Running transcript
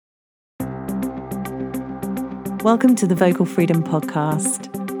Welcome to the Vocal Freedom Podcast.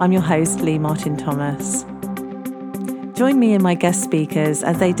 I'm your host, Lee Martin Thomas. Join me and my guest speakers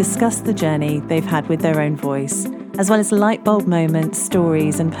as they discuss the journey they've had with their own voice, as well as light bulb moments,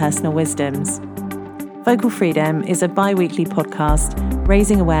 stories, and personal wisdoms. Vocal Freedom is a bi-weekly podcast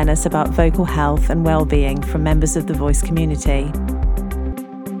raising awareness about vocal health and well-being from members of the voice community.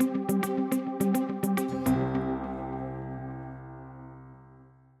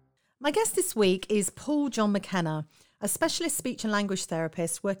 My guest this week is Paul John McKenna, a specialist speech and language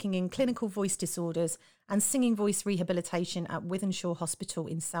therapist working in clinical voice disorders and singing voice rehabilitation at Wythenshawe Hospital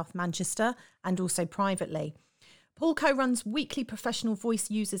in South Manchester and also privately. Paul co-runs weekly professional voice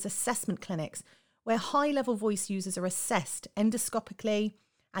users assessment clinics where high-level voice users are assessed endoscopically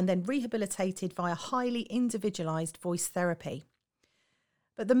and then rehabilitated via highly individualised voice therapy.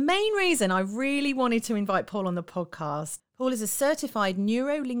 But the main reason I really wanted to invite Paul on the podcast, Paul is a certified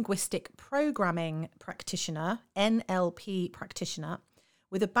neuro-linguistic programming practitioner, NLP practitioner,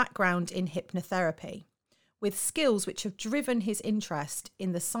 with a background in hypnotherapy, with skills which have driven his interest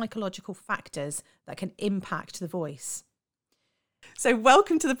in the psychological factors that can impact the voice. So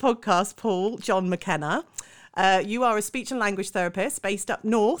welcome to the podcast, Paul John McKenna. You are a speech and language therapist based up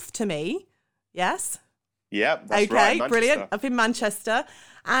north to me, yes? Yeah, that's right. Okay, brilliant. Up in Manchester.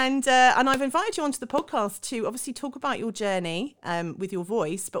 And I've invited you onto the podcast to obviously talk about your journey with your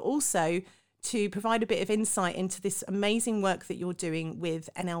voice, but also to provide a bit of insight into this amazing work that you're doing with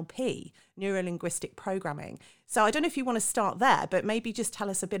NLP, neuro-linguistic programming. So I don't know if you want to start there, but maybe just tell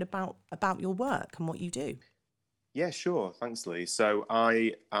us a bit about your work and what you do. Yeah, sure. Thanks, Lee. So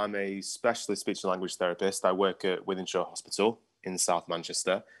I am a specialist speech and language therapist. I work at Wythenshawe Hospital in South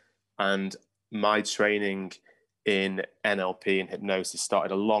Manchester, and my training in NLP and hypnosis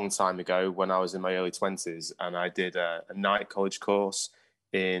started a long time ago when I was in my early 20s, and I did a night college course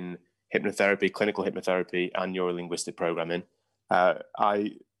in hypnotherapy, clinical hypnotherapy, and neuro-linguistic programming.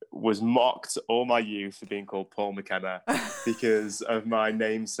 I was mocked all my youth for being called Paul McKenna because of my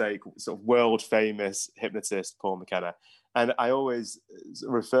namesake, sort of world-famous hypnotist Paul McKenna. And I always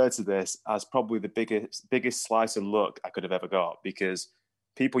refer to this as probably the biggest slice of luck I could have ever got, because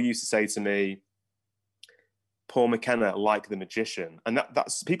people used to say to me, Paul McKenna, like the magician. And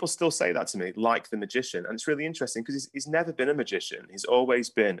that's people still say that to me, like the magician. And it's really interesting because he's never been a magician. He's always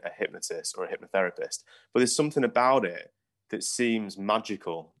been a hypnotist or a hypnotherapist. But there's something about it that seems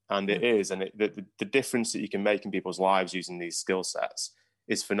magical, and it is. And the difference that you can make in people's lives using these skill sets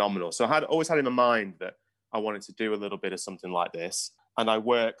is phenomenal. So I had always had in my mind that I wanted to do a little bit of something like this. And I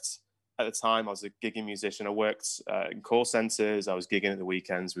worked, at the time, I was a gigging musician. I worked in call centres. I was gigging at the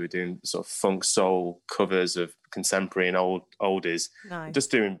weekends. We were doing sort of funk soul covers of contemporary and oldies. Nice.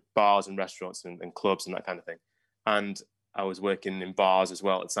 Just doing bars and restaurants and clubs and that kind of thing. And I was working in bars as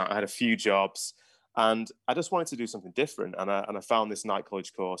well at the time. I had a few jobs, and I just wanted to do something different. And I found this night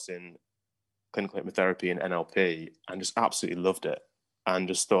college course in clinical hypnotherapy and NLP, and just absolutely loved it. And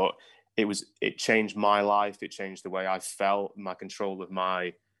just thought it changed my life. It changed the way I felt, my control of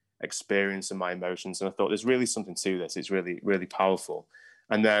my experience and my emotions. And I thought there's really something to this. It's really, really powerful.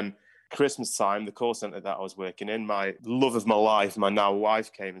 And then Christmas time, the call center that I was working in, my love of my life, my now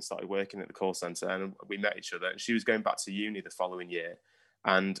wife, came and started working at the call center, and we met each other. And she was going back to uni the following year,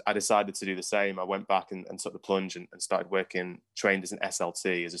 and I decided to do the same. I went back and took the plunge and started working, trained as an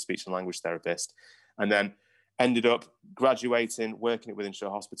SLT, as a speech and language therapist, and then ended up graduating, working at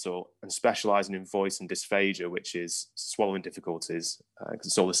Wythenshawe Hospital and specialising in voice and dysphagia, which is swallowing difficulties, because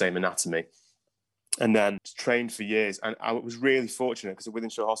it's all the same anatomy. And then trained for years. And I was really fortunate because at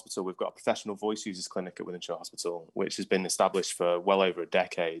Wythenshawe Hospital, we've got a professional voice users clinic at Wythenshawe Hospital, which has been established for well over a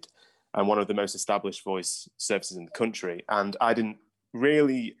decade, and one of the most established voice services in the country. And I didn't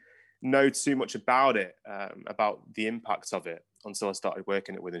really know too much about it, about the impact of it, until I started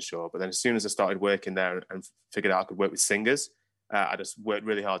working at Wythenshawe. But then as soon as I started working there and figured out I could work with singers, I just worked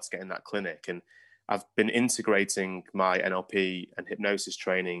really hard to get in that clinic. And I've been integrating my NLP and hypnosis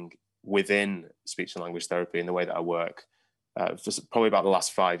training within speech and language therapy in the way that I work for probably about the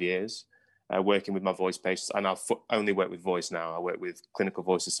last 5 years, working with my voice patients. And I only work with voice now. I work with clinical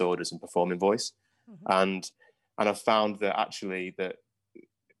voice disorders and performing voice. Mm-hmm. And I've found that actually that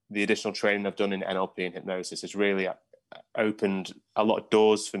the additional training I've done in NLP and hypnosis has really opened a lot of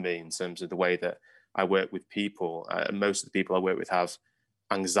doors for me in terms of the way that I work with people. Most of the people I work with have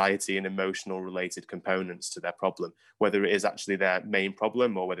anxiety and emotional related components to their problem, whether it is actually their main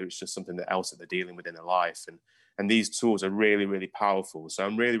problem or whether it's just something else that they're dealing with in their life. And these tools are really, really powerful. So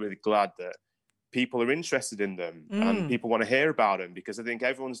I'm really, really glad that people are interested in them and people want to hear about them, because I think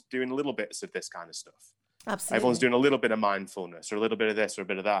everyone's doing little bits of this kind of stuff. Absolutely. Everyone's doing a little bit of mindfulness or a little bit of this or a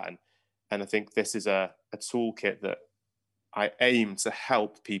bit of that. And I think this is a toolkit that I aim to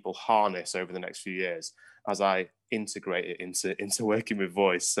help people harness over the next few years as I integrate it into working with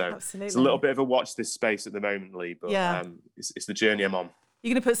voice. So it's a little Absolutely. bit of a watch this space at the moment, Lee, but Yeah. it's the journey I'm on.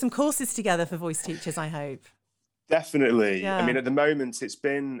 You're going to put some courses together for voice teachers, I hope. Definitely. I Yeah. mean, at the moment, it's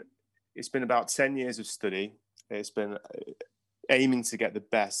been about 10 years of study. It's been aiming to get the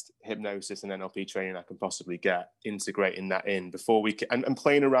best hypnosis and NLP training I can possibly get, integrating that in before we can, and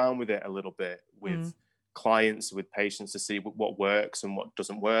playing around with it a little bit with clients, with patients, to see what works and what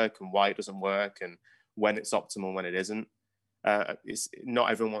doesn't work, and why it doesn't work, and when it's optimal, when it isn't. It's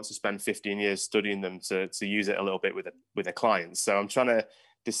not everyone wants to spend 15 years studying them to use it a little bit with their clients. So I'm trying to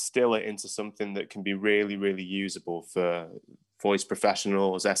distill it into something that can be really, really usable for voice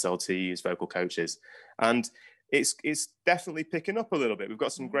professionals, SLTs, vocal coaches. And it's definitely picking up a little bit. We've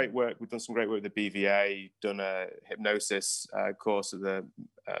got some great work. We've done some great work with the BVA, done a hypnosis course at the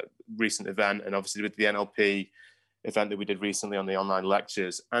recent event, and obviously with the NLP event that we did recently on the online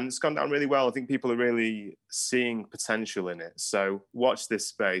lectures, and it's gone down really well. I think people are really seeing potential in it. So watch this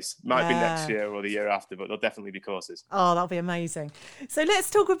space. Might be next year or the year after, but there'll definitely be courses. Oh, that'll be amazing. So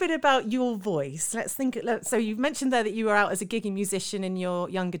let's talk a bit about your voice. So you've mentioned there that you were out as a gigging musician in your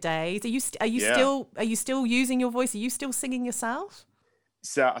younger days. Are you still using your voice? Are you still singing yourself?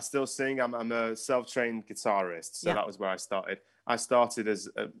 So I still sing. I'm a self-trained guitarist. So that was where I started. I started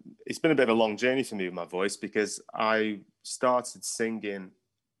it's been a bit of a long journey for me with my voice, because I started singing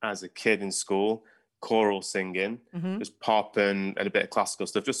as a kid in school, choral singing, just pop and a bit of classical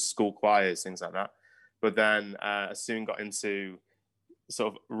stuff, just school choirs, things like that. But then I soon got into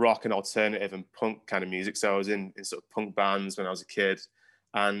sort of rock and alternative and punk kind of music. So I was in sort of punk bands when I was a kid.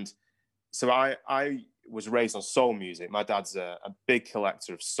 And so I was raised on soul music. My dad's a big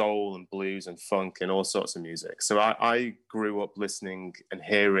collector of soul and blues and funk and all sorts of music. So I grew up listening and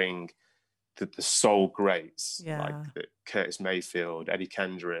hearing the soul greats, like Curtis Mayfield, Eddie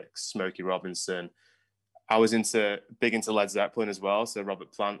Kendrick, Smokey Robinson. I was big into Led Zeppelin as well. So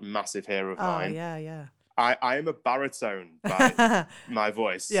Robert Plant, massive hero of mine. Yeah. I am a baritone by my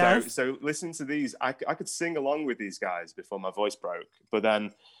voice. Yes. So listening to these, I could sing along with these guys before my voice broke. But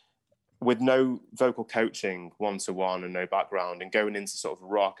then, with no vocal coaching one-to-one and no background, and going into sort of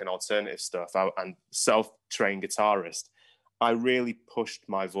rock and alternative stuff, and self-trained guitarist, I really pushed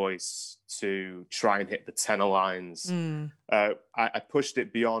my voice to try and hit the tenor lines. I pushed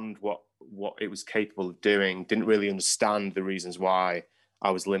it beyond what it was capable of doing. Didn't really understand the reasons why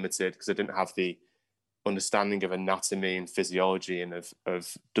I was limited, because I didn't have the understanding of anatomy and physiology and of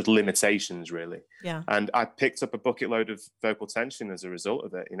the limitations, really. Yeah. And I picked up a bucket load of vocal tension as a result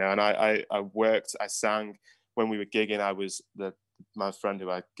of it, and I sang when we were gigging. My friend who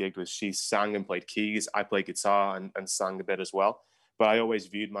I gigged with, she sang and played keys. I played guitar and sang a bit as well. But I always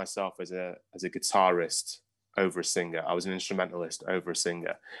viewed myself as a guitarist over a singer. I was an instrumentalist over a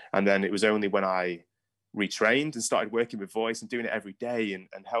singer. And then it was only when I retrained and started working with voice and doing it every day and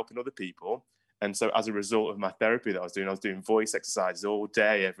helping other people. And so as a result of my therapy that I was doing voice exercises all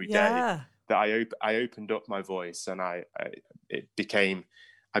day, every day, that I opened up my voice, and I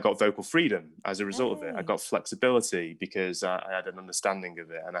got vocal freedom as a result of it. I got flexibility because I had an understanding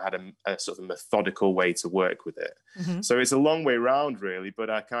of it, and I had a sort of methodical way to work with it. So it's a long way around, really, but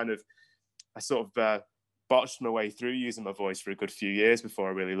I sort of botched my way through using my voice for a good few years before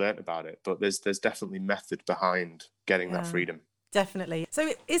I really learned about it. But there's definitely method behind getting that freedom. Definitely.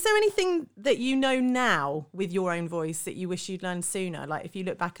 So is there anything that you know now with your own voice that you wish you'd learned sooner? Like, if you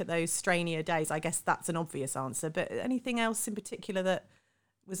look back at those strainier days, I guess that's an obvious answer, but anything else in particular that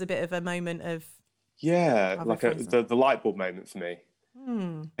was a bit of a moment of... Yeah, like the light bulb moment for me.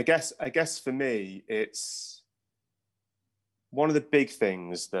 I guess for me, it's one of the big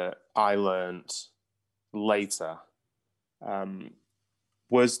things that I learned later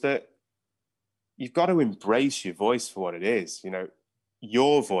was that you've got to embrace your voice for what it is.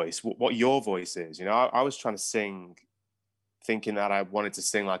 Your voice, what your voice is. I was trying to sing thinking that I wanted to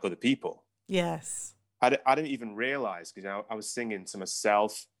sing like other people. Yes. I didn't even realize, because I was singing to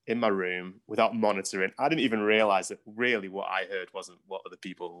myself in my room without monitoring. I didn't even realize that really what I heard wasn't what other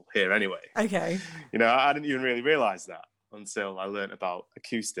people hear anyway. Okay. I didn't even really realize that until I learned about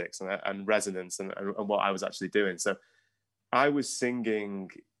acoustics and resonance and what I was actually doing. So I was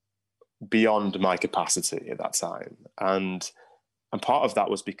singing beyond my capacity at that time. And part of that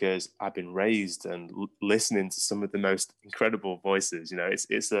was because I've been raised and listening to some of the most incredible voices.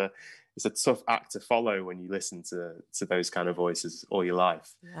 It's a tough act to follow when you listen to those kind of voices all your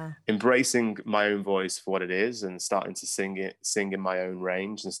life. Yeah. Embracing my own voice for what it is and starting to sing in my own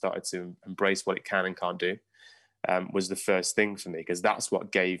range and started to embrace what it can and can't do. was the first thing for me, because that's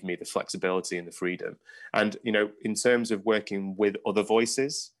what gave me the flexibility and the freedom. And, you know, in terms of working with other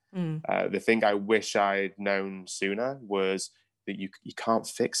voices, the thing I wish I'd known sooner was that you can't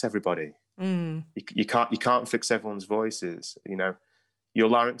fix everybody. You can't fix everyone's voices. You know, your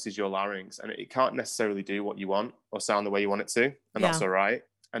larynx is your larynx, and it can't necessarily do what you want or sound the way you want it to, and that's all right.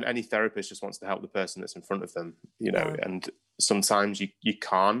 And any therapist just wants to help the person that's in front of them, you know, and sometimes you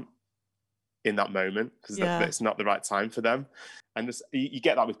can't in that moment because it's not the right time for them. And this, you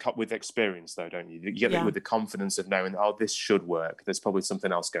get that with experience, though, don't you? You get that with the confidence of knowing, oh, this should work. There's probably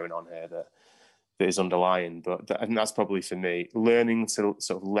something else going on here that is underlying. And that's probably for me, learning to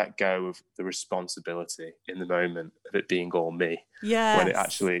sort of let go of the responsibility in the moment of it being all me. When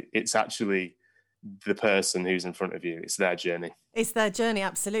it's actually the person who's in front of you. It's their journey. It's their journey,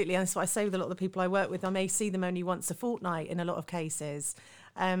 absolutely. And that's what I say with a lot of the people I work with. I may see them only once a fortnight in a lot of cases.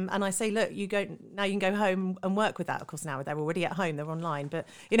 And I say, look, you can go home and work with that. Of course, now they're already at home, they're online, but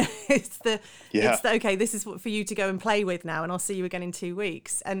you know, it's the okay, this is what for you to go and play with now, and I'll see you again in 2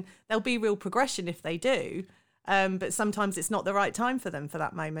 weeks. And there'll be real progression if they do. But sometimes it's not the right time for them for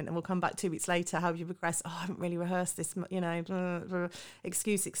that moment. And we'll come back 2 weeks later. How have you progressed? Oh, I haven't really rehearsed this, you know, blah, blah,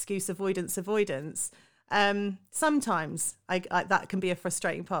 excuse, avoidance. Sometimes that can be a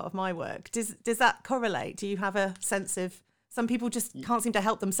frustrating part of my work. Does that correlate? Do you have a sense of some people just can't seem to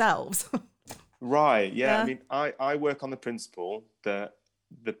help themselves? Right. Yeah. I mean, I work on the principle that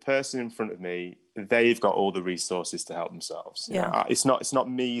the person in front of me, they've got all the resources to help themselves. Yeah. You know, it's not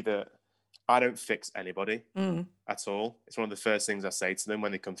me that I don't fix anybody at all. It's one of the first things I say to them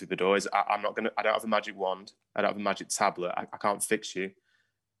when they come through the door is I don't have a magic wand. I don't have a magic tablet. I can't fix you,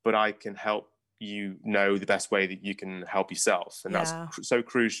 but I can help you know the best way that you can help yourself. And that's so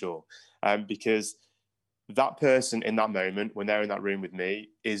crucial because that person in that moment, when they're in that room with me,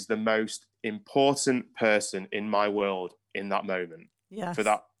 is the most important person in my world in that moment. Yes.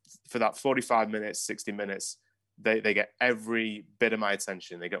 For that 45 minutes, 60 minutes, they get every bit of my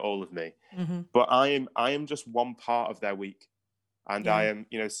attention. They get all of me. But I am just one part of their week. And I am,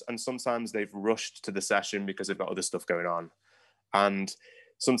 you know, and sometimes they've rushed to the session because they've got other stuff going on. And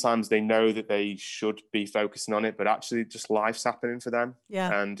sometimes they know that they should be focusing on it, but actually just life's happening for them.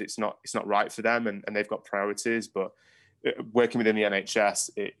 Yeah. And it's not right for them, and they've got priorities. But working within the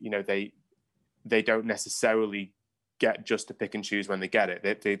NHS, you know, they don't necessarily get just to pick and choose when they get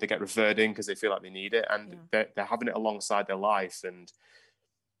it. They get referred in because they feel like they need it, and they're having it alongside their life. And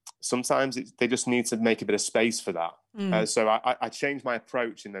sometimes they just need to make a bit of space for that. So I change my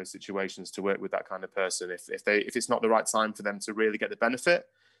approach in those situations to work with that kind of person. If it's not the right time for them to really get the benefit,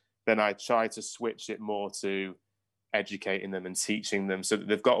 then I try to switch it more to educating them and teaching them so that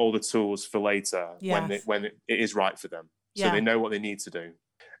they've got all the tools for later when it is right for them. So they know what they need to do.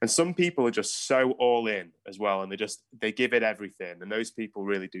 And some people are just so all in as well, and they give it everything, and those people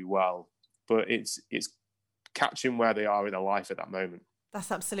really do well. But it's catching where they are in their life at that moment.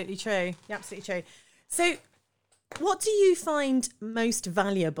 That's absolutely true. Yeah, absolutely true. So what do you find most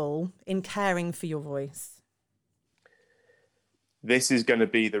valuable in caring for your voice? This is going to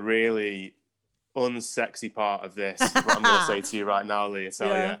be the really unsexy part of this, what I'm going to say to you right now, Lee. I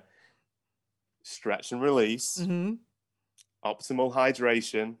tell you. Stretch and release, optimal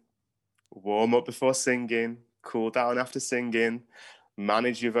hydration, warm up before singing, cool down after singing,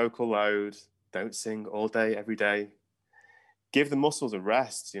 manage your vocal load, don't sing all day, every day. Give the muscles a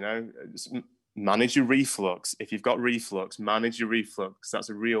rest, you know, manage your reflux. If you've got reflux, manage your reflux. That's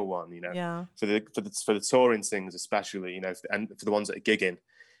a real one, you know, for the touring singers, especially, you know, and for the ones that are gigging.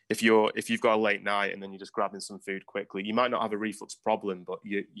 If you've got a late night and then you're just grabbing some food quickly, you might not have a reflux problem, but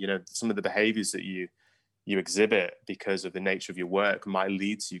you know, some of the behaviors that you exhibit because of the nature of your work might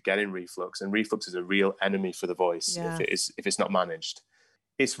lead to you getting reflux. And reflux is a real enemy for the voice if it's not managed.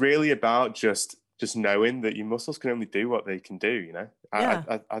 It's really about just knowing that your muscles can only do what they can do, you know.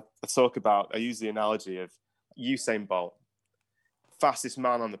 I use the analogy of Usain Bolt, fastest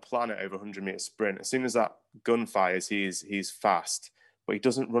man on the planet over 100-meter sprint. As soon as that gun fires, he's fast, but he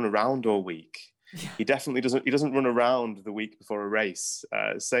doesn't run around all week. He definitely doesn't. He doesn't run around the week before a race.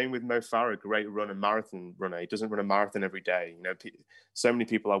 Same with Mo Farah, great marathon runner. He doesn't run a marathon every day. You know, so many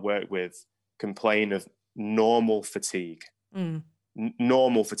people I work with complain of normal fatigue,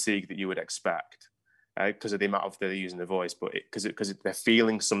 normal fatigue that you would expect because of the amount of they're using the voice, but because they're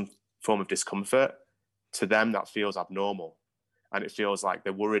feeling some form of discomfort. To them, that feels abnormal. And it feels like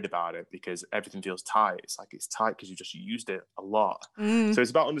they're worried about it because everything feels tight. It's like it's tight because you just used it a lot. So it's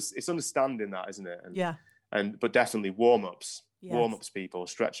about it's understanding that, isn't it? But definitely warm-ups. Yes. Warm-ups, people.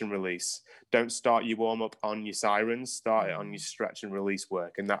 Stretch and release. Don't start your warm-up on your sirens. Start it on your stretch and release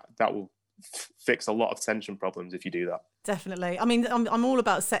work. And that will fix a lot of tension problems if you do that. Definitely. I mean, I'm all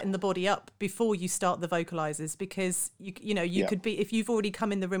about setting the body up before you start the vocalizers, because you could be, if you've already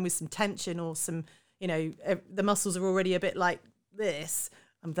come in the room with some tension or some, the muscles are already a bit like this.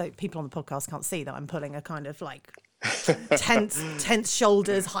 People on the podcast can't see that I'm pulling a kind of like tense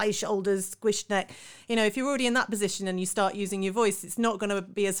shoulders, high shoulders, squished neck. If you're already in that position and you start using your voice, it's not going to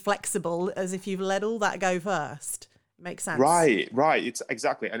be as flexible as if you've let all that go first. Makes sense. Right. It's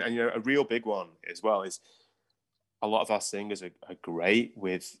exactly. And a real big one as well is a lot of our singers are great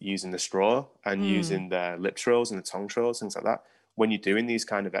with using the straw and using their lip trills and the tongue trills, things like that. When you're doing these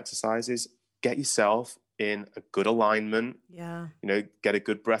kind of exercises, get yourself in a good alignment. Yeah. Get a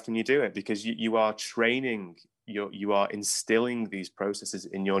good breath when you do it, because you are training, you are instilling these processes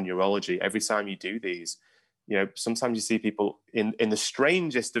in your neurology every time you do these. Sometimes you see people in the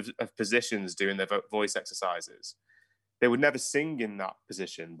strangest of positions doing their voice exercises. They would never sing in that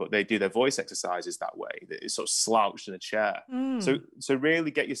position, but they do their voice exercises that way. It's sort of slouched in a chair. So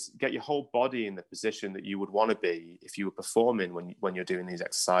really get your whole body in the position that you would want to be if you were performing when you're doing these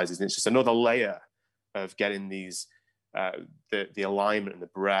exercises. And it's just another layer of getting these the alignment and the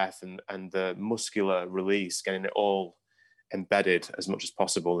breath and the muscular release, getting it all embedded as much as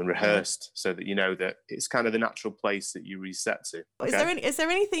possible and rehearsed, so that that it's kind of the natural place that you reset to. Okay? Is there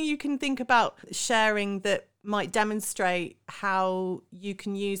anything you can think about sharing that might demonstrate how you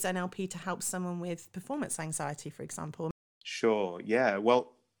can use NLP to help someone with performance anxiety, for example? Sure. Yeah.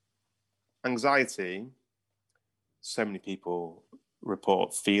 Well, anxiety, so many people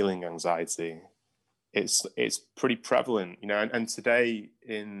report feeling anxiety. It's pretty prevalent, and today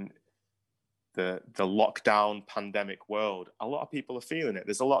in the lockdown pandemic world, a lot of people are feeling it.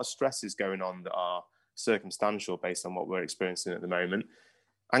 There's a lot of stresses going on that are circumstantial based on what we're experiencing at the moment.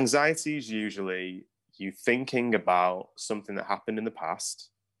 Anxiety is usually you thinking about something that happened in the past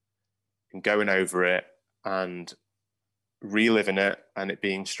and going over it and reliving it, and it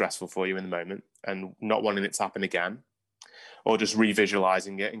being stressful for you in the moment and not wanting it to happen again, or just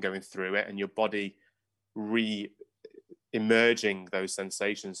revisualizing it and going through it, and your body emerging those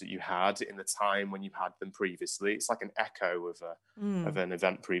sensations that you had in the time when you had them previously. It's like an echo of an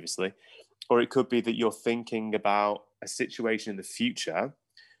event previously. Or it could be that you're thinking about a situation in the future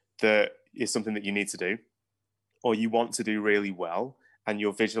that is something that you need to do, or you want to do really well, and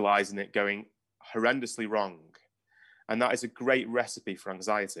you're visualizing it going horrendously wrong. And that is a great recipe for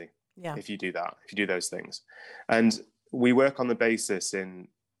anxiety. Yeah. If you do that, if you do those things. And we work on the basis in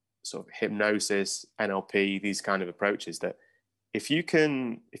sort of hypnosis, NLP, these kind of approaches, that if you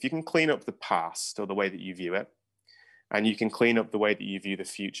can clean up the past or the way that you view it, and you can clean up the way that you view the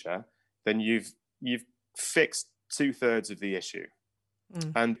future, then you've fixed 2/3 of the issue.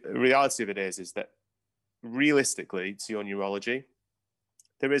 And the reality of it is that realistically, to your neurology,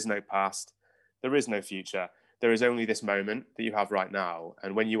 there is no past, there is no future. There is only this moment that you have right now.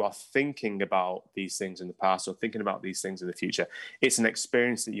 And when you are thinking about these things in the past or thinking about these things in the future, it's an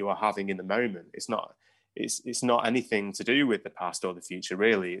experience that you are having in the moment. It's not anything to do with the past or the future,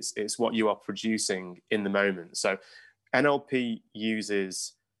 really. It's what you are producing in the moment. So NLP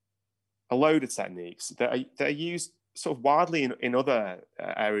uses a load of techniques that are used sort of widely in other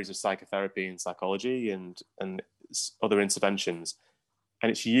areas of psychotherapy and psychology and other interventions.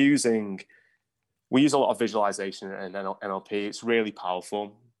 And we use a lot of visualization and NLP. It's really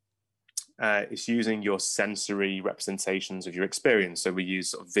powerful. It's using your sensory representations of your experience. So we use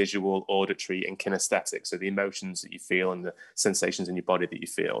sort of visual, auditory, and kinesthetic. So the emotions that you feel and the sensations in your body that you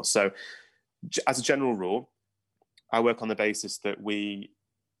feel. So as a general rule, I work on the basis that we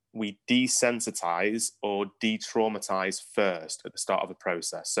desensitize or de-traumatize first at the start of a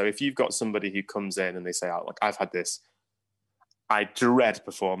process. So if you've got somebody who comes in and they say, "Oh, look, I've had this, I dread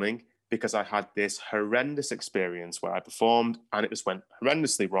performing because I had this horrendous experience where I performed and it just went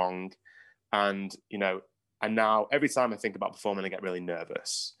horrendously wrong. And, and now every time I think about performing, I get really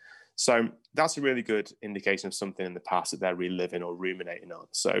nervous." So that's a really good indication of something in the past that they're reliving or ruminating on.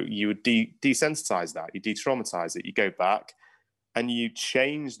 So you would desensitize that, you de-traumatize it, you go back and you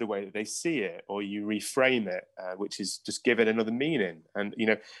change the way that they see it, or you reframe it, which is just give it another meaning. And,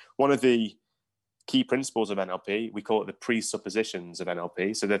 one of the key principles of NLP, we call it the presuppositions of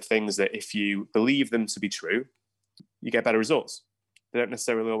NLP. So they're things that if you believe them to be true, you get better results. They don't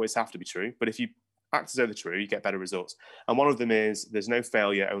necessarily always have to be true, but if you act as though they're true, you get better results. And one of them is there's no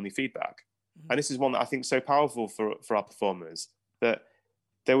failure, only feedback. And this is one that I think is so powerful for our performers, that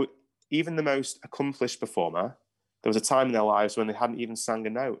even the most accomplished performer, there was a time in their lives when they hadn't even sang a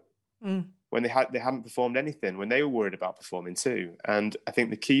note, when they hadn't performed anything, when they were worried about performing too. And I think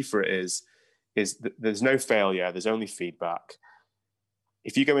the key for it is that there's no failure, there's only feedback.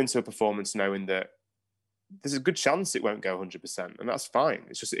 if you go into a performance knowing that there's a good chance it won't go 100%, and that's fine.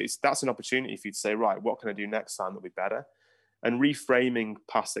 That's an opportunity for you to say, right, what can I do next time that'll be better? And reframing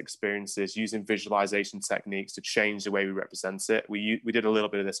past experiences, using visualization techniques to change the way we represent it. We did a little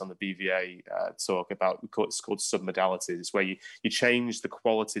bit of this on the BVA talk about, it's called submodalities, where you change the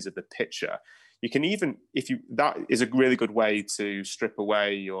qualities of the picture. You can even, that is a really good way to strip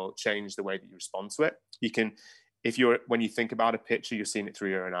away or change the way that you respond to it. You can, when you think about a picture, you're seeing it through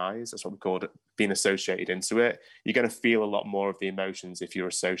your own eyes. That's what we call it, being associated into it. You're going to feel a lot more of the emotions if you're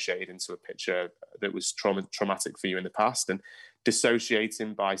associated into a picture that was traumatic for you in the past. And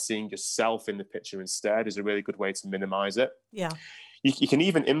dissociating by seeing yourself in the picture instead is a really good way to minimize it. Yeah. You can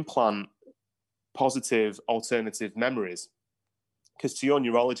even implant positive alternative memories, because to your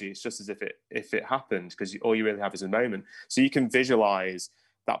neurology, it's just as if it happened, because all you really have is a moment. So you can visualize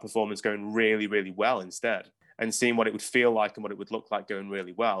that performance going really, really well instead, and seeing what it would feel like and what it would look like going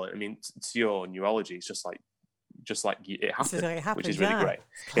really well. I mean, to your neurology, it's just like it happened, which is really great.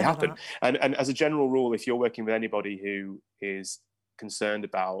 It happened. And as a general rule, if you're working with anybody who is concerned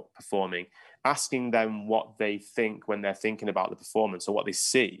about performing, asking them what they think when they're thinking about the performance, or what they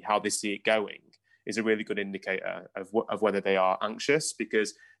see, how they see it going, is a really good indicator of whether they are anxious,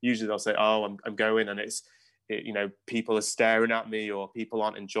 because usually they'll say, oh, I'm going, and people are staring at me, or people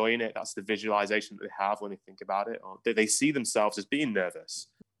aren't enjoying it. That's the visualization that they have when they think about it, or they see themselves as being nervous.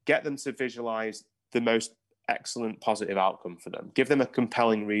 Get them to visualize the most excellent positive outcome for them. Give them a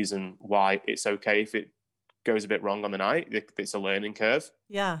compelling reason why it's okay if it goes a bit wrong on the night. It's a learning curve.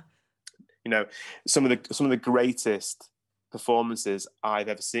 Yeah. Some of the greatest performances I've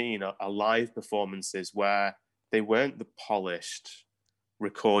ever seen are live performances where they weren't the polished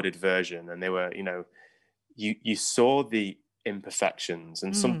recorded version, and they were, you saw the imperfections,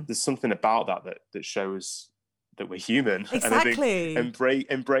 and there's something about that shows that we're human. Exactly. And I think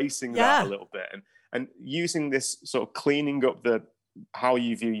embracing that a little bit, and using this sort of cleaning up how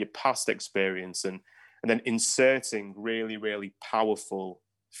you view your past experience, and then inserting really, really powerful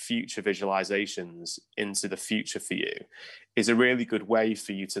future visualizations into the future for you is a really good way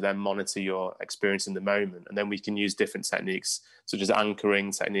for you to then monitor your experience in the moment. And then we can use different techniques, such as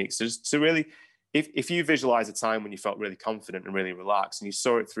anchoring techniques, just to really, if you visualize a time when you felt really confident and really relaxed, and you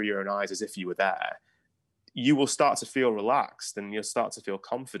saw it through your own eyes as if you were there, you will start to feel relaxed, and you'll start to feel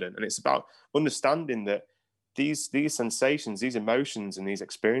confident. And it's about understanding that these sensations, these emotions, and these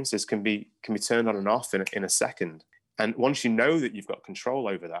experiences can be turned on and off in a second. And once you know that you've got control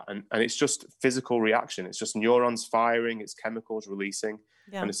over that, and it's just physical reaction, it's just neurons firing, it's chemicals releasing.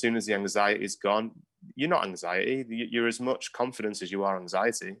 Yeah. And as soon as the anxiety is gone, you're not anxiety. You're as much confidence as you are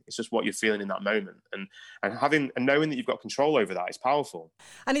anxiety. It's just what you're feeling in that moment. And knowing that you've got control over that is powerful.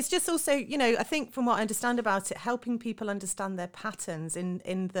 And it's just also, I think from what I understand about it, helping people understand their patterns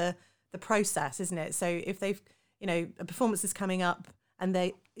in the process, isn't it? So if they've, a performance is coming up, and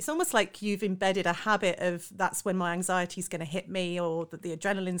it's almost like you've embedded a habit of, that's when my anxiety is going to hit me, or that the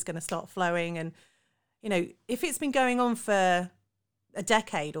adrenaline's going to start flowing. And, if it's been going on for a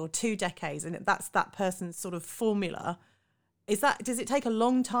decade or 2 decades, and that's that person's sort of formula, does it take a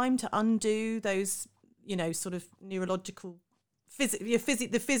long time to undo those, sort of neurological,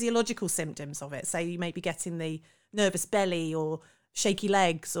 the physiological symptoms of it? Say you may be getting the nervous belly, or shaky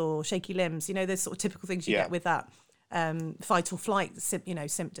legs, or shaky limbs, there's sort of typical things you get with that. Fight or flight,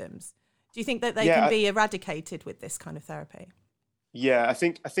 symptoms. Do you think that they can be eradicated with this kind of therapy? Yeah, I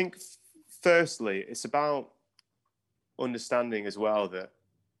think firstly, it's about understanding as well that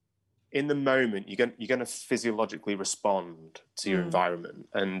in the moment you're going to physiologically respond to your environment,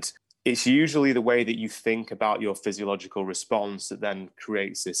 and it's usually the way that you think about your physiological response that then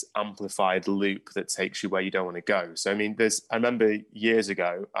creates this amplified loop that takes you where you don't want to go. So, I mean, I remember years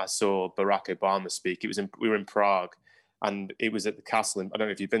ago, I saw Barack Obama speak. We were in Prague, and it was at the castle. I don't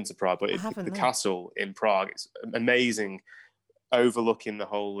know if you've been to Prague, but the castle in Prague, it's amazing, overlooking the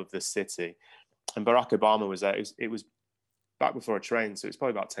whole of the city. And Barack Obama was there. It was back before a train, so it's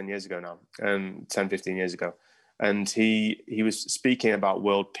probably about 10 years ago now, 10, 15 years ago. And he was speaking about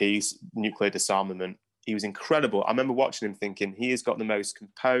world peace, nuclear disarmament. He was incredible. I remember watching him thinking, he has got the most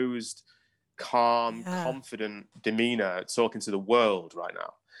composed, calm, confident demeanor talking to the world right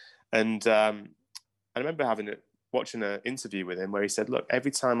now. And I remember watching an interview with him where he said, look,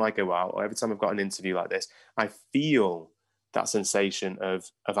 every time I go out, or every time I've got an interview like this, I feel that sensation of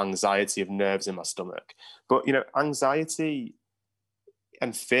anxiety, of nerves in my stomach. But, anxiety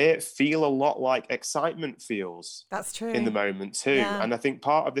and fear feel a lot like excitement feels. That's true. In the moment too. Yeah. And I think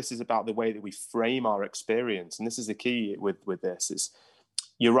part of this is about the way that we frame our experience. And this is the key with this.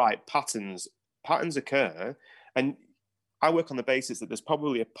 You're right, patterns occur. And I work on the basis that there's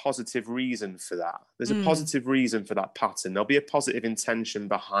probably a positive reason for that. There's a Mm. positive reason for that pattern. There'll be a positive intention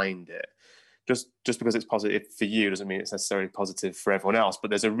behind it. Just because it's positive for you doesn't mean it's necessarily positive for everyone else, but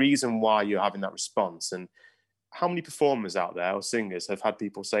there's a reason why you're having that response. And how many performers out there or singers have had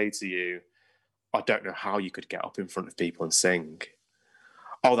people say to you, I don't know how you could get up in front of people and sing.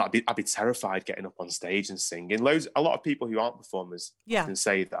 Oh, I'd be terrified getting up on stage and singing. A lot of people who aren't performers can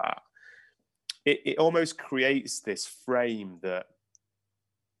say that. It almost creates this frame that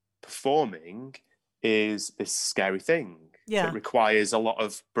performing is this scary thing that requires a lot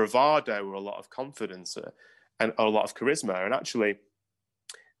of bravado or a lot of confidence and a lot of charisma. And actually,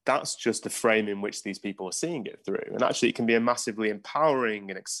 that's just the frame in which these people are seeing it through. And actually, it can be a massively empowering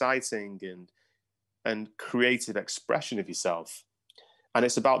and exciting and creative expression of yourself. And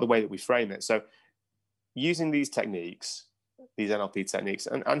it's about the way that we frame it. So using these techniques, these NLP techniques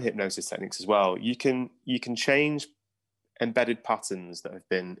and hypnosis techniques as well, you can change embedded patterns that have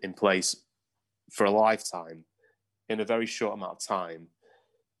been in place for a lifetime in a very short amount of time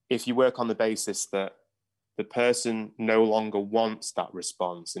if you work on the basis that the person no longer wants that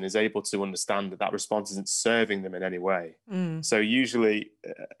response and is able to understand that that response isn't serving them in any way. So usually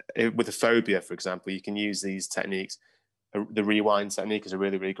with a phobia, for example, you can use these techniques. The rewind technique is a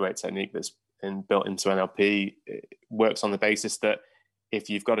really, really great technique that's built into NLP. It works on the basis that if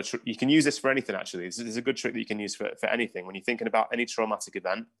you've got you can use this for anything, actually. This is a good trick that you can use for anything. When you're thinking about any traumatic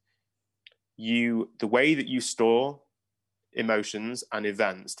event, the way that you store emotions and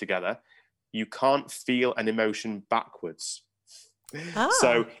events together, you can't feel an emotion backwards.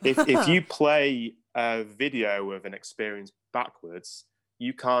 So if you play a video of an experience backwards,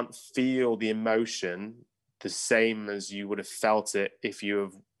 you can't feel the emotion the same as you would have felt it if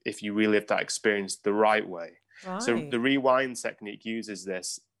you relived that experience the right way. Right. So the rewind technique uses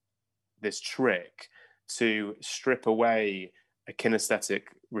this trick to strip away a kinesthetic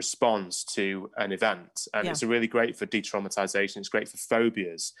response to an event. And it's really great for detraumatization. It's great for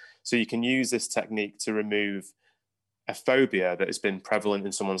phobias. So you can use this technique to remove a phobia that has been prevalent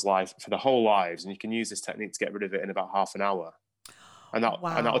in someone's life for their whole lives. And you can use this technique to get rid of it in about half an hour. And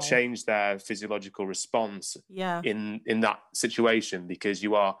that'll change their physiological response in that situation, because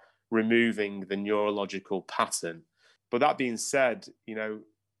you are removing the neurological pattern. But that being said,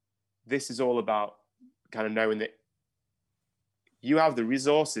 this is all about kind of knowing that you have the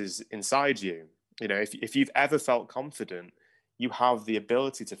resources inside you. If you've ever felt confident, you have the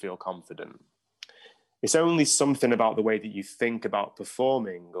ability to feel confident. It's only something about the way that you think about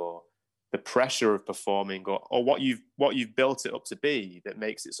performing, or the pressure of performing, or what you've built it up to be, that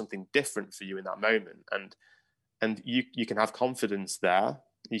makes it something different for you in that moment. And you can have confidence there.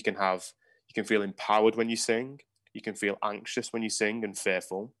 You can feel empowered when you sing. You can feel anxious when you sing and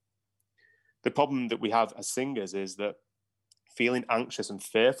fearful. The problem that we have as singers is that feeling anxious and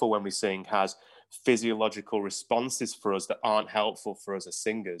fearful when we sing has physiological responses for us that aren't helpful for us as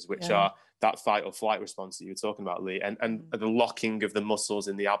singers, which are that fight or flight response that you were talking about, Lee, and the locking of the muscles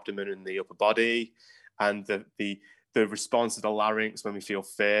in the abdomen and the upper body, and the response to the larynx when we feel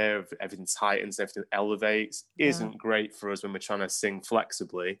fear, everything tightens, everything elevates, isn't great for us when we're trying to sing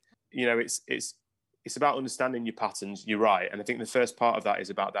flexibly. It's about understanding your patterns. You're right. And I think the first part of that is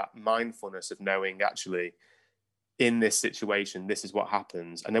about that mindfulness of knowing, actually, in this situation, this is what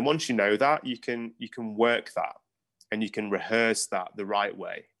happens. And then once you know that, you can work that, and you can rehearse that the right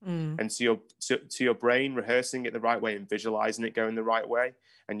way. And to your brain, rehearsing it the right way and visualizing it going the right way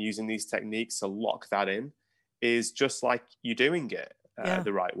and using these techniques to lock that in is just like you doing it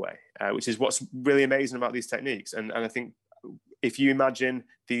the right way, which is what's really amazing about these techniques. And I think if you imagine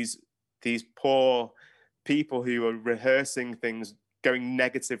these poor people who are rehearsing things going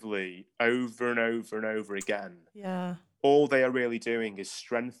negatively over and over and over again, all they are really doing is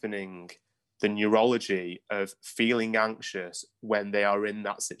strengthening the neurology of feeling anxious when they are in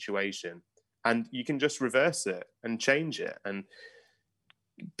that situation. And you can just reverse it and change it and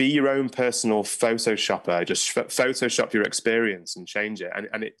be your own personal photoshopper. Just Photoshop your experience and change it.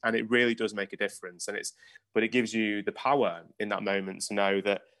 And it really does make a difference. But it gives you the power in that moment to know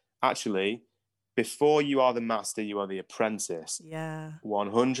that actually, before you are the master, you are the apprentice.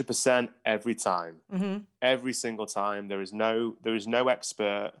 100% every time. Every single time. There is no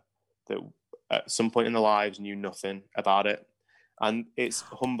expert that at some point in their lives knew nothing about it. And it's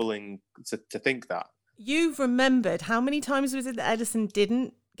humbling to think that. You've remembered, how many times was it that Edison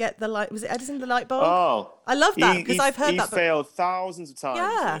didn't get the light? Was it Edison, the light bulb? Oh, I love that, because I've heard that. He failed thousands of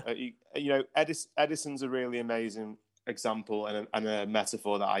times. Yeah. Edison's a really amazing example and a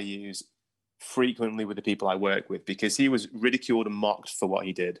metaphor that I use frequently with the people I work with, because he was ridiculed and mocked for what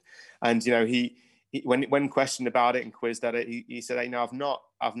he did. And, he when questioned about it and quizzed at it, he said, I've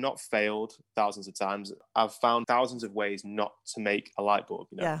not failed thousands of times. I've found thousands of ways not to make a light bulb,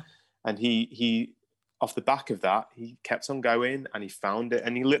 Yeah. And he off the back of that, he kept on going and he found it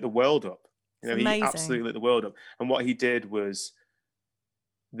and he lit the world up. It's He amazing. absolutely lit the world up. And what he did was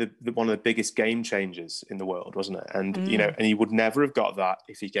the one of the biggest game changers in the world, wasn't it? And and he would never have got that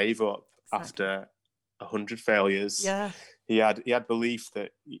if he gave up after 100 failures. Yeah. He had belief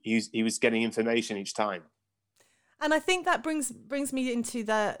that he was getting information each time. And I think that brings me into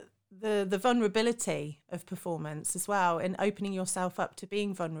the vulnerability of performance as well, and opening yourself up to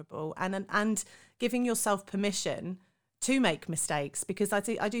being vulnerable and giving yourself permission to make mistakes, because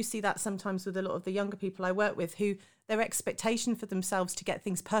I do see that sometimes with a lot of the younger people I work with, who their expectation for themselves to get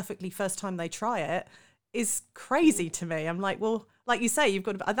things perfectly first time they try it is crazy to me. I'm like, well, like you say, I'm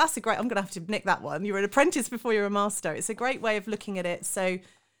going to have to nick that one. You're an apprentice before you're a master. It's a great way of looking at it. So,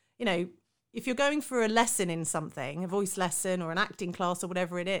 if you're going for a lesson in something, a voice lesson or an acting class or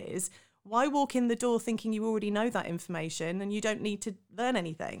whatever it is, why walk in the door thinking you already know that information and you don't need to learn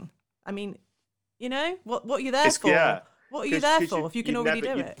anything? I mean, what are you there for? Yeah. What are you there for if you can already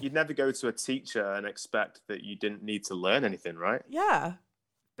do it? You'd never go to a teacher and expect that you didn't need to learn anything, right? Yeah.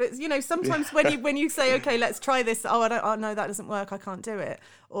 But, sometimes when you say, okay, let's try this. Oh, no, that doesn't work. I can't do it.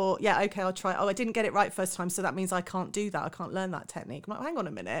 Or, yeah, okay, I'll try. Oh, I didn't get it right first time. So that means I can't do that. I can't learn that technique. I'm like, hang on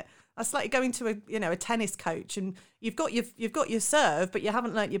a minute. That's like going to a tennis coach and you've got your serve, but you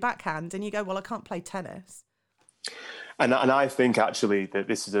haven't learnt your backhand. And you go, well, I can't play tennis. And I think actually that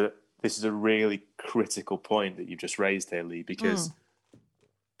this is a really critical point that you've just raised here, Lee, because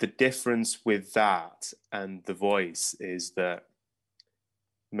the difference with that and the voice is that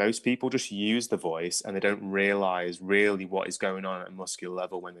most people just use the voice and they don't realize really what is going on at a muscular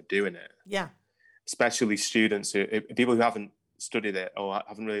level when they're doing it. Yeah. Especially students people who haven't studied it or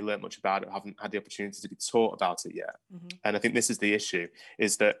haven't really learned much about it, or haven't had the opportunity to be taught about it yet. Mm-hmm. And I think this is the issue,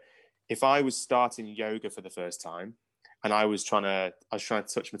 is that if I was starting yoga for the first time and I was trying to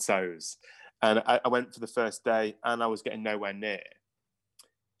touch my toes and I went for the first day and I was getting nowhere near,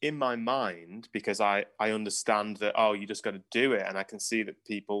 in my mind, because I understand that, you just got to do it. And I can see that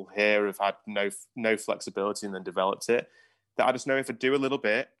people here have had no flexibility and then developed it, that I just know if I do a little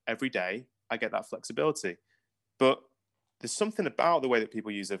bit every day, I get that flexibility. But there's something about the way that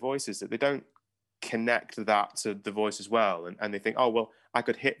people use their voices that they don't connect that to the voice as well. And they think, oh, well, I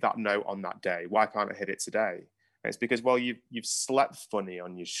could hit that note on that day. Why can't I hit it today? And it's because, well, you've slept funny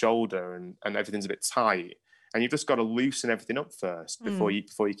on your shoulder and everything's a bit tight. And you've just got to loosen everything up first before you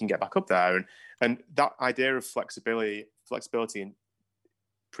can get back up there. And that idea of flexibility and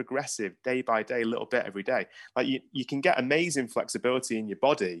progressive day by day, a little bit every day. Like you can get amazing flexibility in your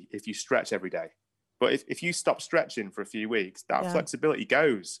body if you stretch every day. But if you stop stretching for a few weeks, that flexibility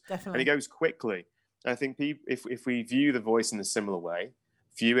goes. Definitely. And it goes quickly. And I think if we view the voice in a similar way,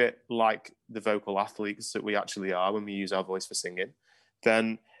 view it like the vocal athletes that we actually are when we use our voice for singing,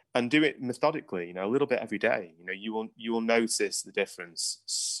 and do it methodically, a little bit every day, you will notice the difference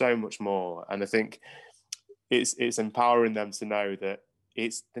so much more. And I think it's empowering them to know that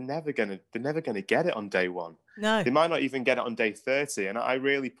they're never gonna get it on day one. No, they might not even get it on day 30. And I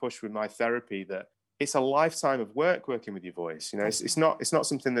really push with my therapy that it's a lifetime of working with your voice. It's not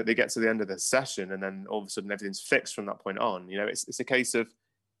something that they get to the end of the session and then all of a sudden everything's fixed from that point on. It's a case of,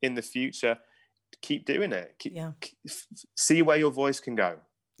 in the future, keep doing it. See where your voice can go.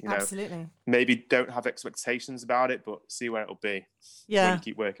 Absolutely. Maybe don't have expectations about it, but see where it'll be. Yeah. When you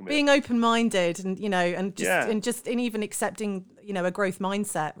keep working with being it. open-minded and even accepting, a growth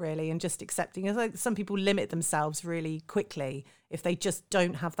mindset, really, and just accepting. Like some people limit themselves really quickly if they just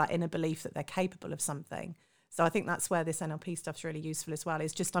don't have that inner belief that they're capable of something. So I think that's where this NLP stuff's really useful as well,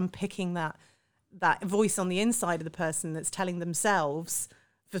 is just unpicking that voice on the inside of the person that's telling themselves,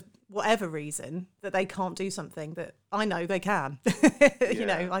 for whatever reason, that they can't do something that I know they can.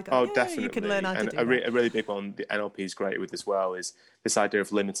 Definitely. You can learn how to do that. A really big one the NLP is great with as well is this idea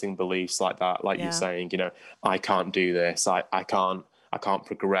of limiting beliefs like that. Like you're saying, I can't do this. I can't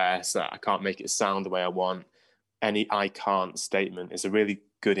progress. I can't make it sound the way I want. Any I can't statement is a really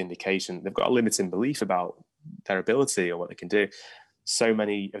good indication they've got a limiting belief about their ability or what they can do. So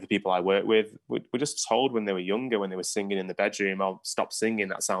many of the people I work with were just told when they were younger, when they were singing in the bedroom, "Oh, stop singing,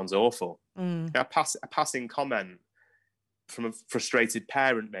 that sounds awful." A passing comment from a frustrated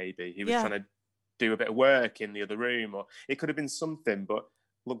parent, maybe, who was trying to do a bit of work in the other room, or it could have been something. But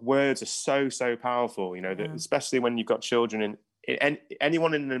look, words are so powerful, that especially when you've got children and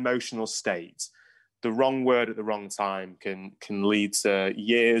anyone in an emotional state, the wrong word at the wrong time can lead to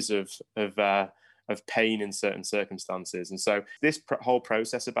years of pain in certain circumstances. And so this whole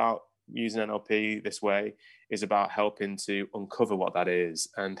process about using NLP this way is about helping to uncover what that is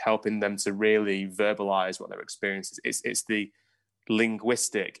and helping them to really verbalize what their experience is. It's the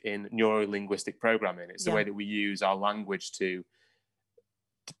linguistic in neuro-linguistic programming. It's the way that we use our language to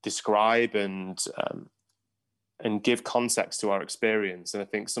describe and give context to our experience. And I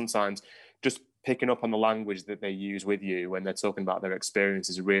think sometimes just picking up on the language that they use with you when they're talking about their experience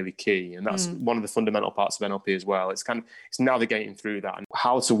is really key. And that's one of the fundamental parts of NLP as well. It's navigating through that and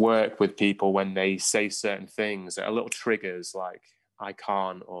how to work with people when they say certain things that are little triggers like I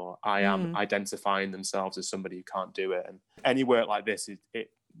can't, or I am, identifying themselves as somebody who can't do it. And any work like this, it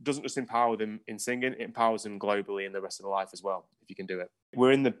doesn't just empower them in singing, it empowers them globally in the rest of their life as well, if you can do it.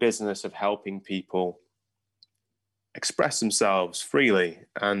 We're in the business of helping people express themselves freely,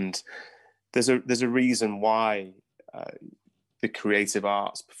 and there's a reason why the creative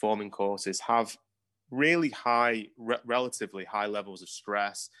arts performing courses have really high, relatively high levels of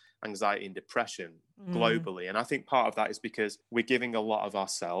stress, anxiety and depression globally. And I think part of that is because we're giving a lot of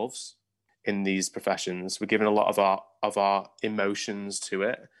ourselves in these professions. We're giving a lot of our emotions to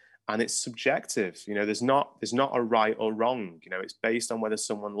it, and it's subjective. There's not a right or wrong. It's based on whether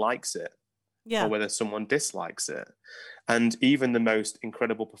someone likes it or whether someone dislikes it. And even the most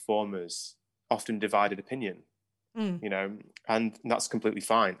incredible performers often divided opinion, and that's completely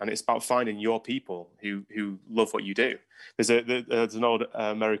fine. And it's about finding your people who love what you do. There's an old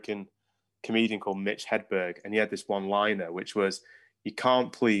American comedian called Mitch Hedberg, and he had this one-liner, which was, you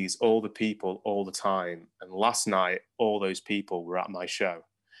can't please all the people all the time. And last night, all those people were at my show.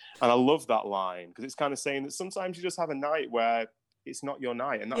 And I love that line because it's kind of saying that sometimes you just have a night where it's not your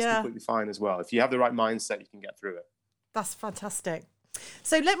night, and that's completely fine as well. If you have the right mindset, you can get through it. That's fantastic.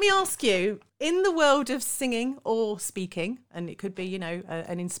 So let me ask you, in the world of singing or speaking, and it could be,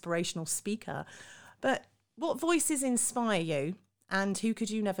 an inspirational speaker, but what voices inspire you and who could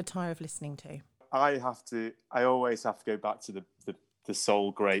you never tire of listening to? I always have to go back to the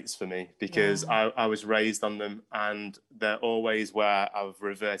soul greats for me, because I was raised on them, and they're always where I've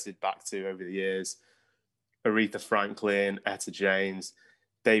reverted back to over the years. Aretha Franklin, Etta James,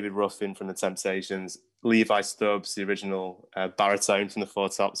 David Ruffin from the Temptations, Levi Stubbs, the original baritone from the Four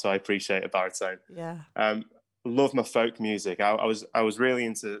Tops, so I appreciate a baritone. Yeah. Love my folk music. I was really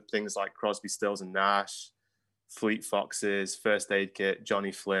into things like Crosby, Stills and Nash, Fleet Foxes, First Aid Kit,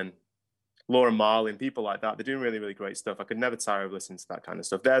 Johnny Flynn, Laura Marlin, people like that. They're doing really, really great stuff. I could never tire of listening to that kind of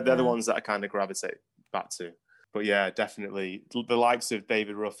stuff. They're the ones that I kind of gravitate back to. But yeah, definitely the likes of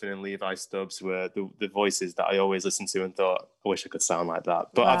David Ruffin and Levi Stubbs were the voices that I always listened to and thought, I wish I could sound like that.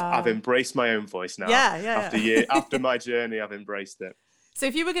 But I've embraced my own voice now. After my journey, I've embraced it. So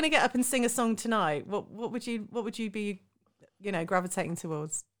if you were going to get up and sing a song tonight, what would you be, gravitating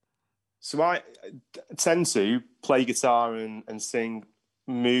towards? So I tend to play guitar and sing,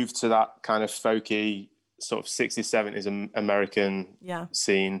 move to that kind of folky sort of 60s, 70s American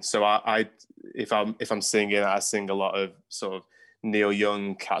scene. So if I'm singing, I sing a lot of sort of Neil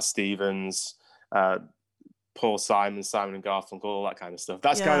Young, Cat Stevens, Paul Simon, Simon and Garfunkel, all that kind of stuff.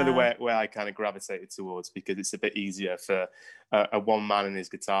 That's kind of the way where I kind of gravitated towards, because it's a bit easier for a one man and his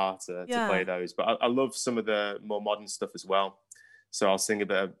guitar to play those. But I love some of the more modern stuff as well. So I'll sing a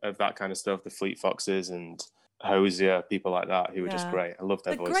bit of that kind of stuff, the Fleet Foxes and Hosier, people like that who are just great. I love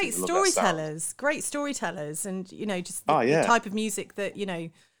their voices. Great storytellers, and just the type of music that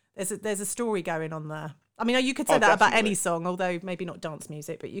there's a story going on there. I mean, you could say that about any song, although maybe not dance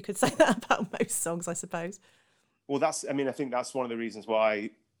music, but you could say that about most songs, I suppose. Well, I think that's one of the reasons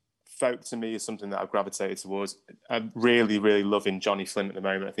why folk to me is something that I've gravitated towards. I'm really, really loving Johnny Flynn at the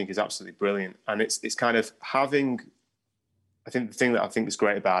moment. I think he's absolutely brilliant, and it's kind of having. I think the thing that I think is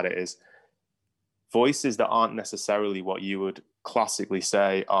great about it is voices that aren't necessarily what you would classically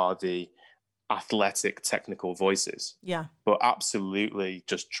say are the athletic, technical voices. Yeah. But absolutely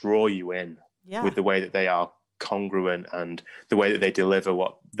just draw you in with the way that they are congruent and the way that they deliver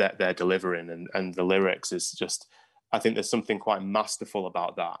what they're delivering. And the lyrics is just, I think there's something quite masterful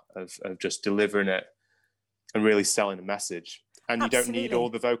about that, of just delivering it and really selling a message. And you don't need all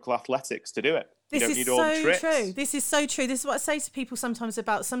the vocal athletics to do it. This is so true. This is so true. This is what I say to people sometimes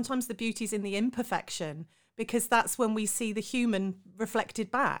the beauty's in the imperfection, because that's when we see the human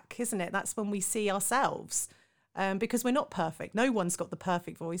reflected back, isn't it? That's when we see ourselves, because we're not perfect. No one's got the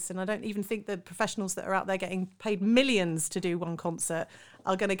perfect voice. And I don't even think the professionals that are out there getting paid millions to do one concert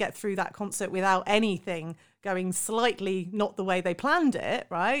are going to get through that concert without anything going slightly not the way they planned it,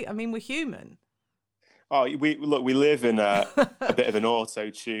 right? I mean, we're human. Oh, we live in a bit of an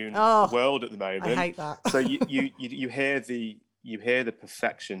auto-tune world at the moment. I hate that. So you hear the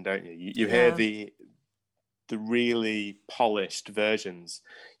perfection, don't you? You hear the the really polished versions.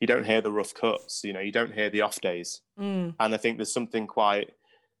 You don't hear the rough cuts, you know, you don't hear the off days. And I think there's something quite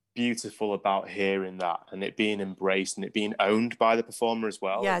beautiful about hearing that and it being embraced and it being owned by the performer as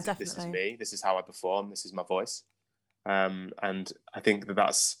well. Yeah, Definitely. This is me. This is how I perform. This is my voice. And I think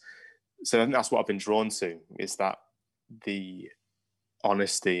that's what I've been drawn to, is that the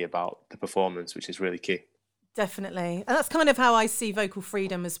honesty about the performance, which is really key. Definitely. And that's kind of how I see vocal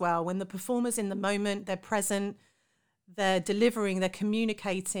freedom as well. When the performer's in the moment, they're present, they're delivering, they're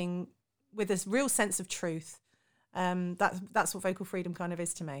communicating with this real sense of truth. That's what vocal freedom kind of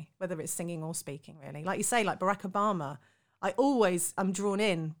is to me, whether it's singing or speaking, really. Like you say, like Barack Obama, I'm drawn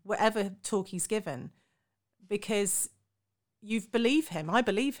in whatever talk he's given, because you believe him. I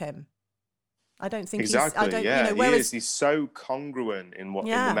believe him. I don't think exactly. He's so congruent in in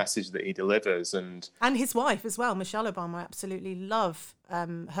the message that he delivers, and his wife as well, Michelle Obama. I absolutely love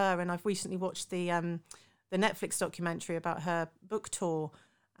her, and I've recently watched the Netflix documentary about her book tour,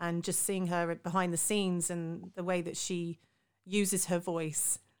 and just seeing her behind the scenes and the way that she uses her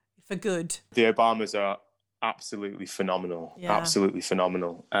voice for good. The Obamas are absolutely phenomenal. Yeah. Absolutely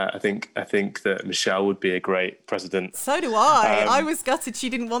phenomenal. I think that Michelle would be a great president. So do I. I was gutted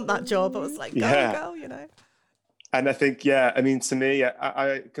she didn't want that job. I was like, go, you know. And I think, to me,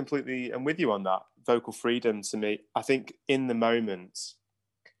 I completely am with you on that. Vocal freedom, to me, I think in the moment,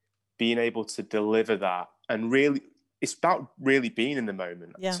 being able to deliver that, and really, it's about really being in the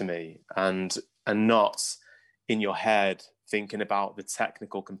moment to me, and not in your head thinking about the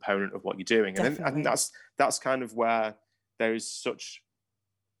technical component of what you're doing. And I think that's kind of where there is such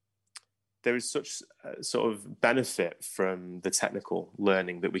sort of benefit from the technical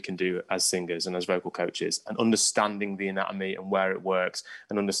learning that we can do as singers and as vocal coaches, and understanding the anatomy and where it works,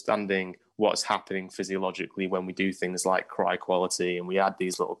 and understanding what's happening physiologically when we do things like cry quality and we add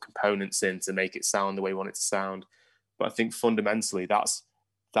these little components in to make it sound the way we want it to sound. But I think fundamentally that's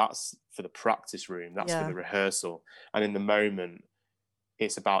for the practice room, that's for the rehearsal. And in the moment,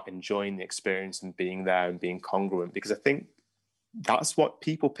 it's about enjoying the experience and being there and being congruent, because I think that's what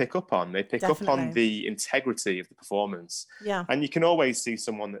people pick up on. They pick up on the integrity of the performance. Yeah. And you can always see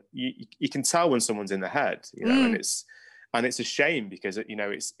someone that you can tell when someone's in the head, you know, and it's a shame, because, you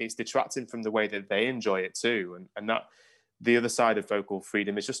know, it's detracting from the way that they enjoy it too. And that the other side of vocal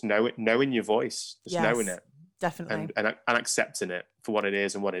freedom is just knowing your voice, knowing it. Definitely. And accepting it for what it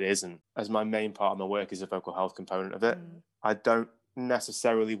is and what it isn't. As my main part of my work is a vocal health component of it, I don't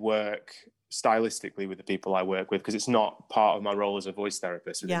necessarily work stylistically with the people I work with, because it's not part of my role as a voice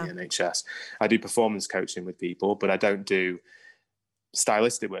therapist within the NHS. I do performance coaching with people, but I don't do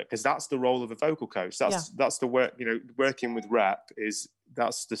stylistic work, because that's the role of a vocal coach. That's the work, you know, working with rep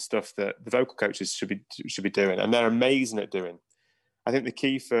that's the stuff that the vocal coaches should be doing, and they're amazing at doing. I think the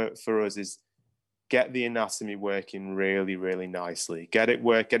key for us is get the anatomy working really, really nicely. Get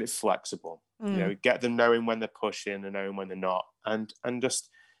it flexible. You know, get them knowing when they're pushing and knowing when they're not. And just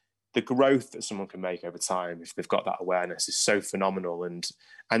the growth that someone can make over time, if they've got that awareness, is so phenomenal. And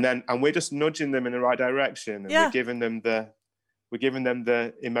we're just nudging them in the right direction, and we're giving them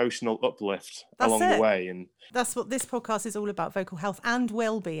the emotional uplift along the way. And that's what this podcast is all about: vocal health and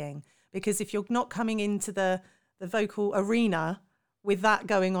well-being. Because if you're not coming into the vocal arena with that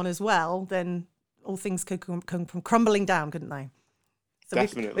going on as well, then all things could come crumbling down, couldn't they? So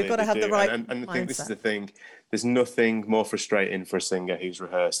definitely, we've got to have the right and I think this is the thing. There's nothing more frustrating for a singer who's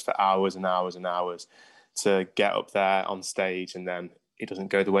rehearsed for hours and hours and hours to get up there on stage and then it doesn't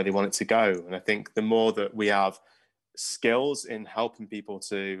go the way they want it to go. And I think the more that we have skills in helping people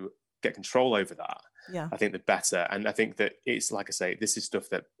to get control over that, I think the better. And I think that it's, like I say, this is stuff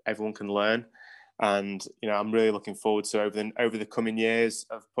that everyone can learn. And, you know, I'm really looking forward to over the coming years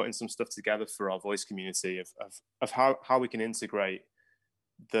of putting some stuff together for our voice community of how we can integrate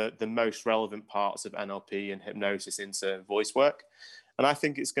the most relevant parts of NLP and hypnosis into voice work. And I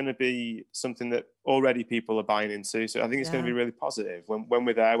think it's going to be something that already people are buying into. So I think it's going to be really positive. When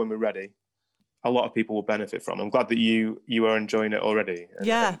we're there, when we're ready, a lot of people will benefit from. I'm glad that you are enjoying it already.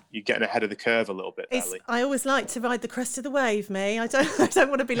 And you're getting ahead of the curve a little bit. I always like to ride the crest of the wave, me. I don't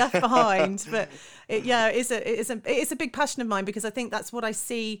want to be left behind. But it is a big passion of mine, because I think that's what I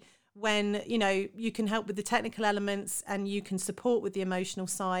see when, you know, you can help with the technical elements and you can support with the emotional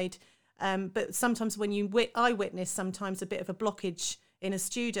side. But sometimes when I witness sometimes a bit of a blockage in a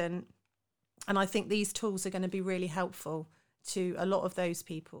student, and I think these tools are going to be really helpful to a lot of those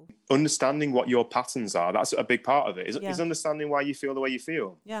people. Understanding what your patterns are, that's a big part of it, is understanding why you feel the way you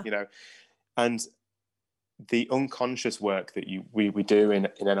feel. You know, and the unconscious work that we do in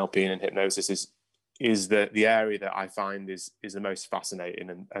NLP and in hypnosis is the area that I find is the most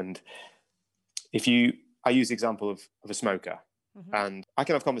fascinating. And if you I use the example of a smoker. And I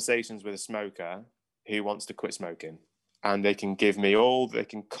can have conversations with a smoker who wants to quit smoking, and they can give me they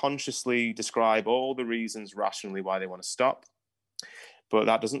can consciously describe all the reasons rationally why they want to stop. But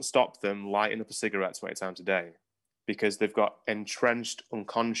that doesn't stop them lighting up a cigarette 20 times a day, because they've got entrenched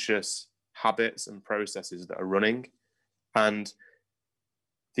unconscious habits and processes that are running. And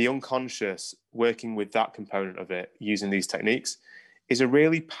the unconscious, working with that component of it using these techniques, is a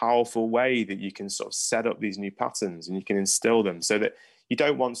really powerful way that you can sort of set up these new patterns and you can instill them, so that you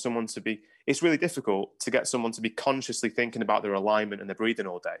don't want someone to be, it's really difficult to get someone to be consciously thinking about their alignment and their breathing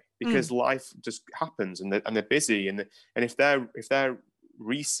all day, because life just happens and they're busy. And if their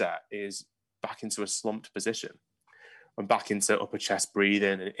reset is back into a slumped position and back into upper chest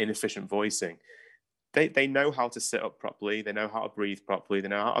breathing and inefficient voicing, they know how to sit up properly, they know how to breathe properly, they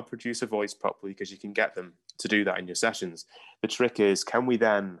know how to produce a voice properly, because you can get them to do that in your sessions. The trick is, can we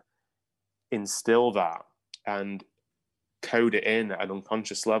then instill that and code it in at an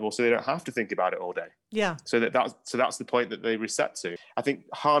unconscious level so they don't have to think about it all day? Yeah. So that's the point that they reset to. I think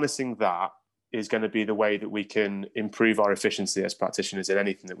harnessing that is going to be the way that we can improve our efficiency as practitioners in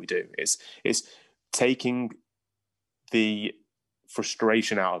anything that we do. It's taking the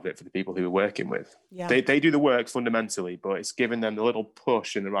frustration out of it for the people who we're working with. Yeah. They do the work fundamentally, but it's giving them the little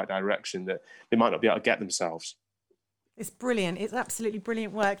push in the right direction that they might not be able to get themselves. It's brilliant. It's absolutely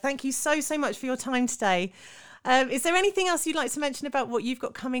brilliant work. Thank you so much for your time today. Is there anything else you'd like to mention about what you've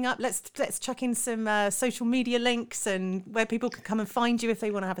got coming up? Let's chuck in some social media links and where people can come and find you if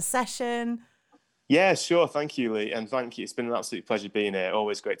they want to have a session. Yeah, sure. Thank you, Lee. And thank you. It's been an absolute pleasure being here.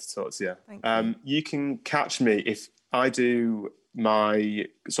 Always great to talk to you. Thank you. You can catch me if I do my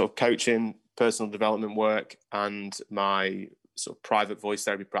sort of coaching, personal development work, and my sort of private voice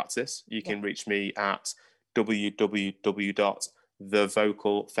therapy practice. You can reach me at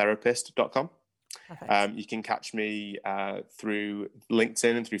www.thevocaltherapist.com. You can catch me through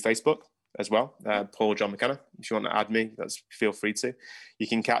LinkedIn and through Facebook as well. Paul John McKenna. If you want to add me, feel free to. You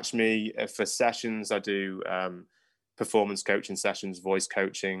can catch me for sessions. I do performance coaching sessions, voice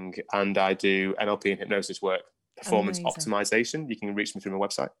coaching, and I do NLP and hypnosis work. Performance optimization. You can reach me through my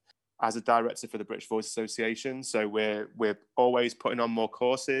website. As a director for the British Voice Association, so we're always putting on more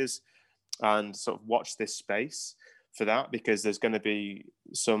courses, and sort of watch this space for that, because there's going to be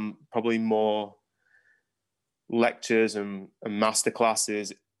some probably more lectures and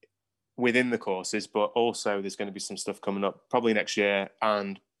masterclasses within the courses, but also there's going to be some stuff coming up probably next year.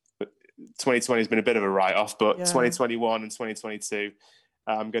 And 2020 has been a bit of a write-off, but 2021 and 2022,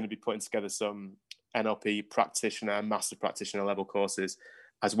 I'm going to be putting together some NLP practitioner, master practitioner level courses,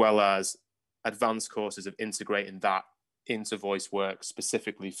 as well as advanced courses of integrating that into voice work,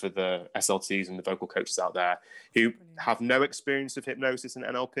 specifically for the SLTs and the vocal coaches out there who have no experience of hypnosis and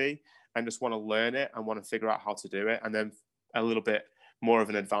NLP and just want to learn it and want to figure out how to do it. And then a little bit more of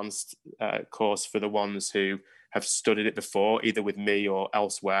an advanced course for the ones who have studied it before, either with me or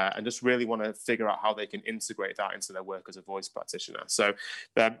elsewhere, and just really want to figure out how they can integrate that into their work as a voice practitioner. So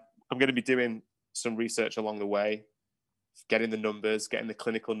I'm going to be doing some research along the way, getting the numbers, getting the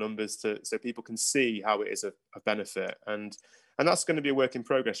clinical numbers so people can see how it is a benefit. And that's going to be a work in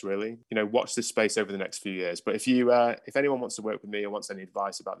progress, really. Watch this space over the next few years. But if anyone wants to work with me or wants any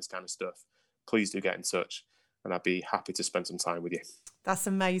advice about this kind of stuff, please do get in touch, and I'd be happy to spend some time with you. That's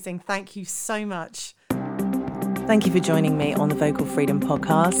amazing. Thank you so much. Thank you for joining me on the Vocal Freedom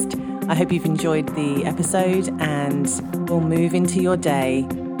Podcast. I hope you've enjoyed the episode, and we'll move into your day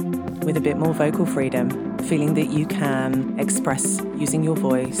with a bit more vocal freedom, feeling that you can express using your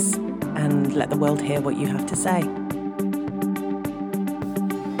voice and let the world hear what you have to say.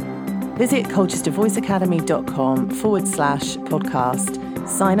 Visit colchestervoiceacademy.com/podcast.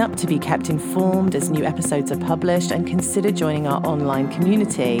 Sign up to be kept informed as new episodes are published, and consider joining our online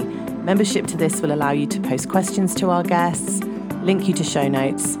community. Membership to this will allow you to post questions to our guests, link you to show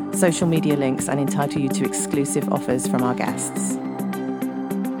notes, social media links, and entitle you to exclusive offers from our guests.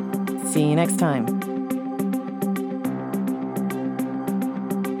 See you next time.